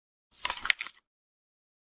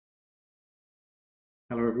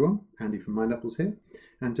Hello everyone, Andy from Mindapples here,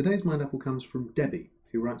 and today's Mindapple comes from Debbie,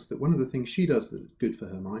 who writes that one of the things she does that is good for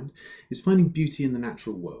her mind is finding beauty in the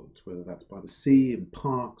natural world, whether that's by the sea, in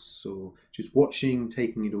parks, or just watching,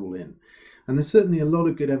 taking it all in. And there's certainly a lot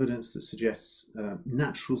of good evidence that suggests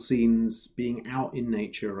natural scenes, being out in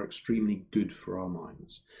nature, are extremely good for our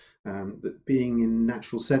minds. That being in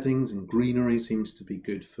natural settings and greenery seems to be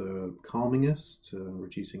good for calming us, to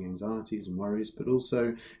reducing anxieties and worries, but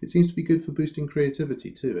also it seems to be good for boosting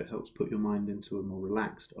creativity too. It helps put your mind into a more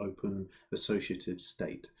relaxed, open, associative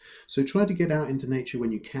state. So try to get out into nature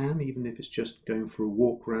when you can, even if it's just going for a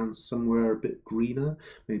walk around somewhere a bit greener.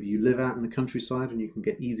 Maybe you live out in the countryside and you can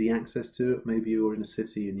get easy access to it. Maybe you're in a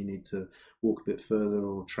city and you need to walk a bit further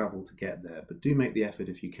or travel to get there. But do make the effort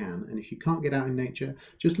if you can. And if you can't get out in nature,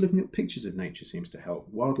 just looking at pictures of nature seems to help.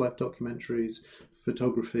 Wildlife documentaries,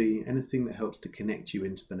 photography, anything that helps to connect you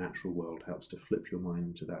into the natural world helps to flip your mind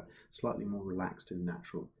into that slightly more relaxed and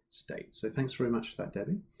natural state. So thanks very much for that,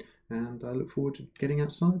 Debbie. And I look forward to getting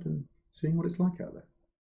outside and seeing what it's like out there.